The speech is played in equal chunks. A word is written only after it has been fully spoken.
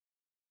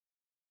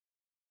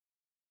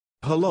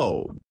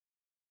Hello.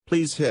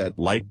 Please hit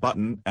like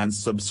button and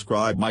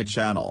subscribe my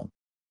channel.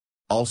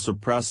 Also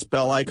press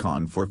bell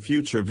icon for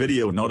future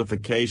video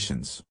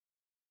notifications.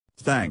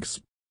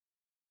 Thanks.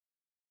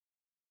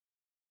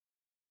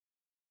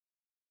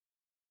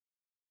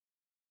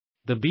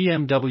 The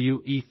BMW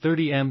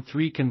E30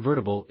 M3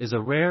 Convertible is a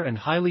rare and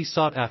highly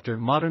sought-after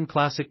modern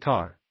classic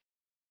car.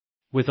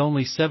 With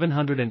only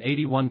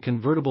 781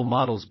 convertible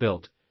models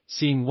built,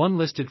 seeing one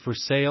listed for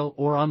sale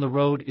or on the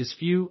road is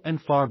few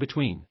and far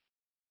between.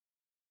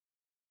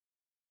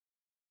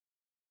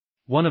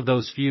 One of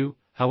those few,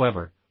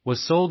 however,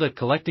 was sold at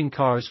collecting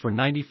cars for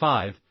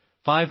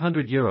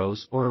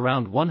 €95,500 or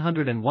around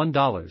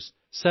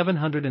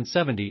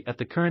 $101,770 at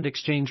the current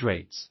exchange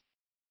rates.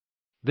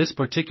 This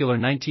particular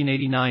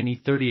 1989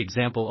 E30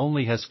 example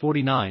only has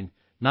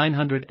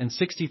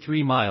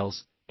 49,963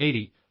 miles,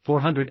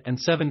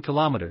 80,407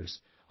 kilometers,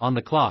 on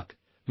the clock,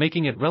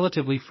 making it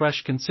relatively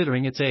fresh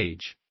considering its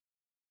age.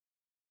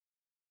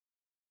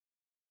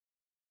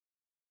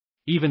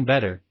 Even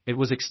better, it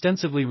was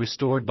extensively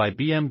restored by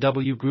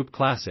BMW Group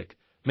Classic,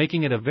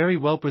 making it a very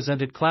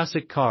well-presented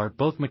classic car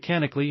both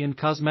mechanically and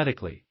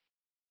cosmetically.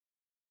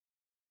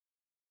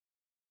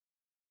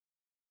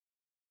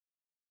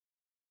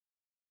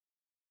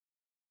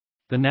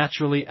 The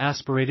naturally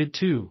aspirated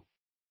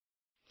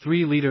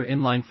 2.3-liter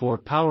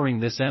inline-4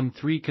 powering this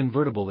M3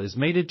 convertible is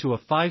mated to a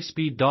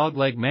 5-speed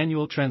dogleg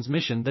manual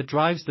transmission that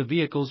drives the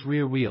vehicle's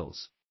rear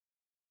wheels.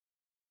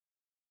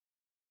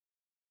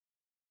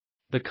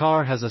 The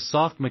car has a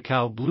soft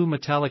Macau blue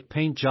metallic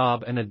paint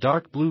job and a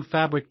dark blue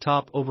fabric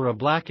top over a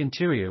black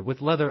interior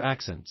with leather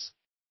accents.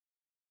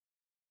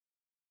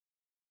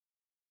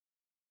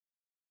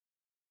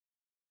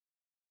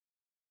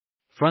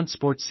 Front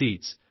sport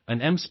seats,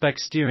 an M-Spec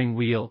steering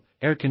wheel,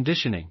 air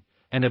conditioning,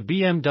 and a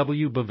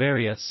BMW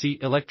Bavaria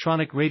seat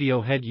electronic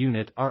radio head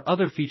unit are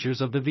other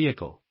features of the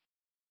vehicle.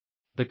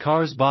 The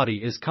car's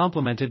body is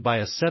complemented by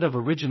a set of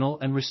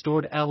original and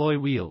restored alloy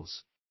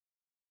wheels.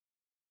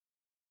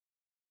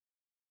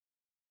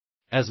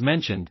 As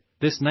mentioned,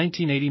 this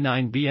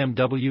 1989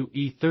 BMW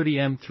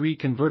E30 M3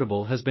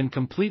 convertible has been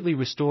completely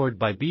restored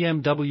by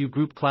BMW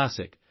Group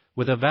Classic,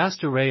 with a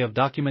vast array of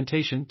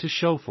documentation to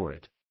show for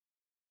it.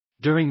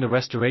 During the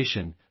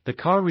restoration, the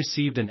car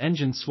received an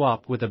engine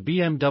swap with a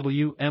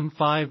BMW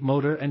M5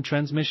 motor and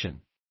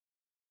transmission.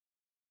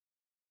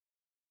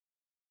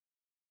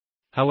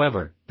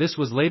 However, this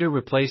was later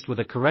replaced with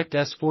a correct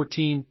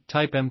S14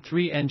 Type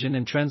M3 engine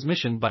and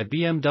transmission by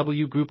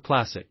BMW Group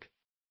Classic.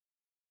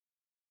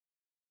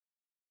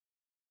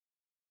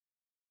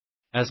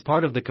 As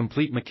part of the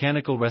complete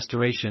mechanical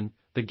restoration,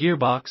 the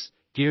gearbox,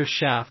 gear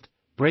shaft,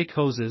 brake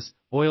hoses,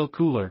 oil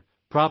cooler,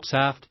 props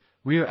haft,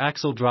 rear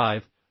axle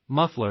drive,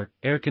 muffler,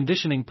 air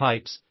conditioning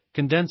pipes,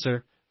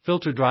 condenser,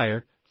 filter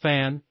dryer,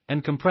 fan,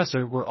 and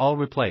compressor were all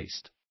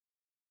replaced.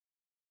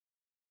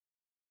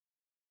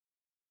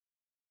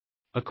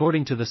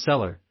 According to the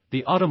seller,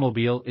 the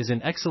automobile is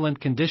in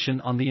excellent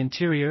condition on the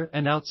interior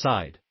and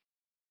outside.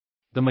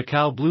 The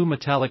Macau blue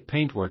metallic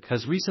paintwork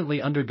has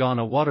recently undergone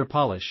a water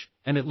polish,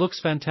 and it looks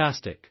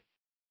fantastic.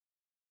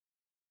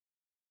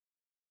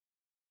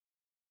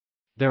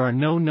 There are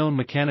no known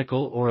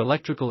mechanical or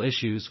electrical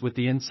issues with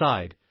the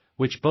inside,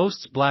 which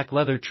boasts black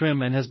leather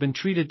trim and has been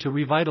treated to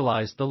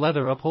revitalize the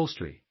leather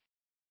upholstery.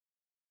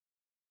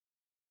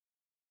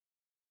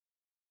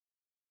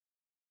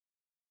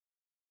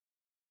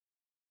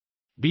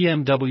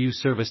 BMW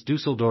Service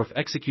Düsseldorf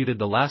executed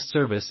the last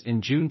service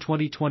in June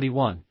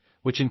 2021,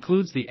 which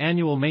includes the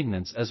annual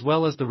maintenance as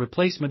well as the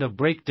replacement of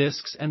brake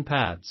discs and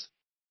pads.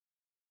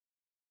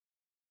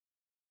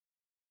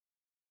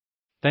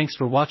 Thanks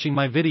for watching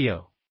my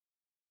video.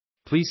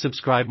 Please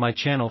subscribe my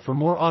channel for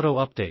more auto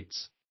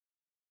updates.